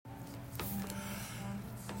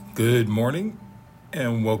Good morning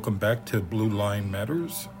and welcome back to Blue Line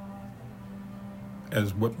Matters,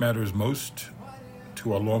 as what matters most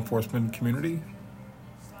to our law enforcement community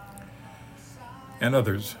and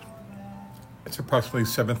others. It's approximately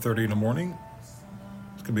 7:30 in the morning.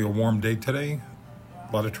 It's going to be a warm day today.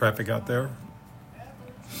 A lot of traffic out there.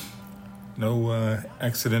 No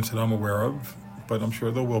accidents that I'm aware of, but I'm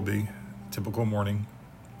sure there will be. Typical morning.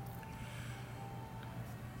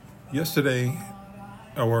 Yesterday,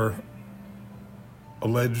 our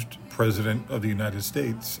alleged president of the United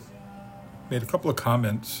States made a couple of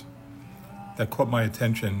comments that caught my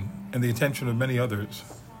attention and the attention of many others.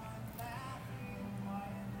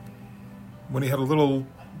 When he had a little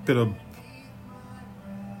bit of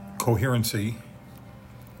coherency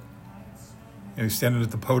and he's standing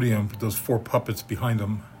at the podium with those four puppets behind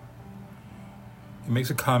him, he makes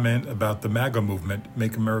a comment about the Maga movement,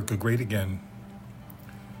 Make America Great Again,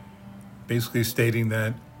 basically stating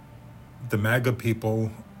that the Maga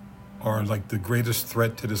people are like the greatest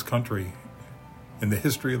threat to this country in the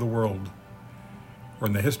history of the world, or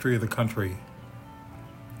in the history of the country.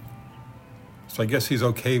 So I guess he's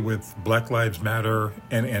okay with Black Lives Matter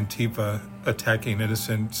and Antifa attacking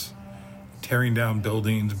innocents, tearing down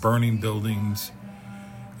buildings, burning buildings,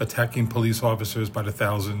 attacking police officers by the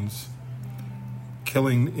thousands,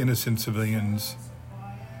 killing innocent civilians,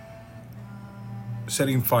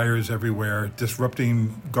 setting fires everywhere,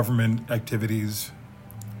 disrupting government activities.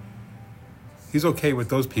 He's okay with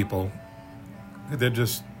those people. They're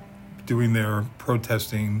just doing their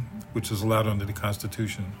protesting, which is allowed under the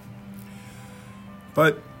Constitution.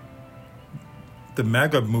 But the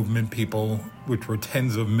MAGA movement people, which were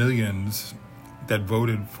tens of millions that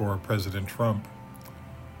voted for President Trump,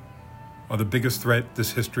 are the biggest threat the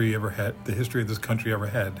history of this country ever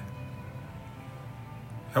had.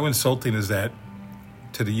 How insulting is that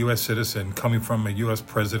to the U.S. citizen coming from a U.S.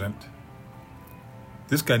 president?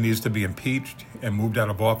 This guy needs to be impeached and moved out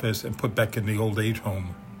of office and put back in the old age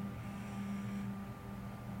home.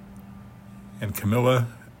 And Camilla,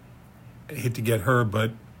 I hate to get her,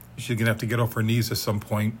 but she's going to have to get off her knees at some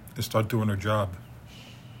point and start doing her job.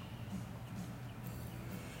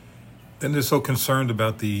 Then they're so concerned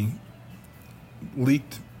about the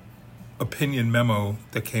leaked opinion memo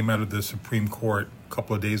that came out of the Supreme Court a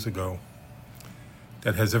couple of days ago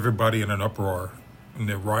that has everybody in an uproar, and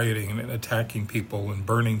they're rioting and attacking people and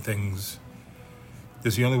burning things.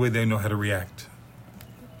 This is the only way they know how to react.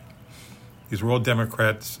 These are all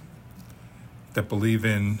Democrats that believe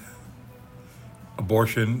in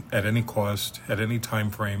abortion at any cost, at any time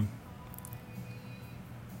frame.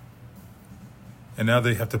 And now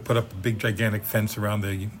they have to put up a big, gigantic fence around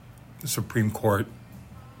the Supreme Court,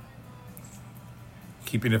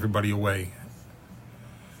 keeping everybody away.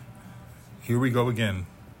 Here we go again.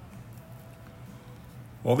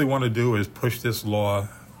 All they want to do is push this law,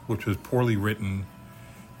 which was poorly written,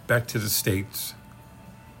 back to the states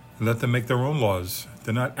and let them make their own laws.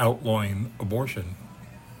 They're not outlawing abortion.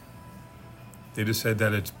 They just said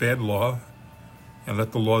that it's bad law and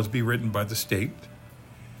let the laws be written by the state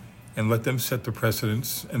and let them set the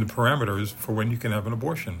precedents and the parameters for when you can have an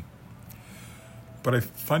abortion. But I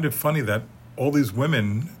find it funny that all these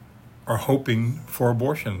women are hoping for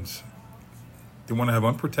abortions. They want to have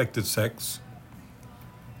unprotected sex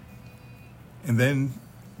and then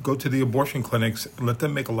go to the abortion clinics and let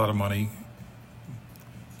them make a lot of money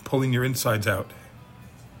pulling your insides out.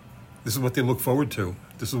 This is what they look forward to.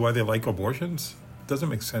 This is why they like abortions? It doesn't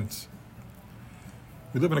make sense.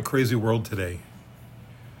 We live in a crazy world today.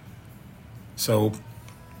 So,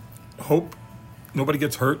 hope nobody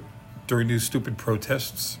gets hurt during these stupid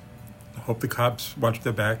protests. Hope the cops watch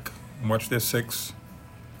their back and watch their six,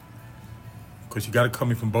 because you got it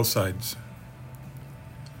coming from both sides.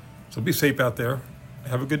 So be safe out there.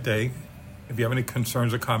 Have a good day. If you have any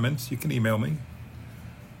concerns or comments, you can email me.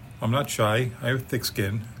 I'm not shy. I have thick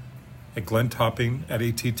skin. At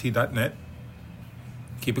glentopping@att.net.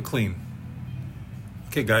 Keep it clean.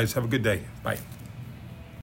 Okay, guys, have a good day. Bye.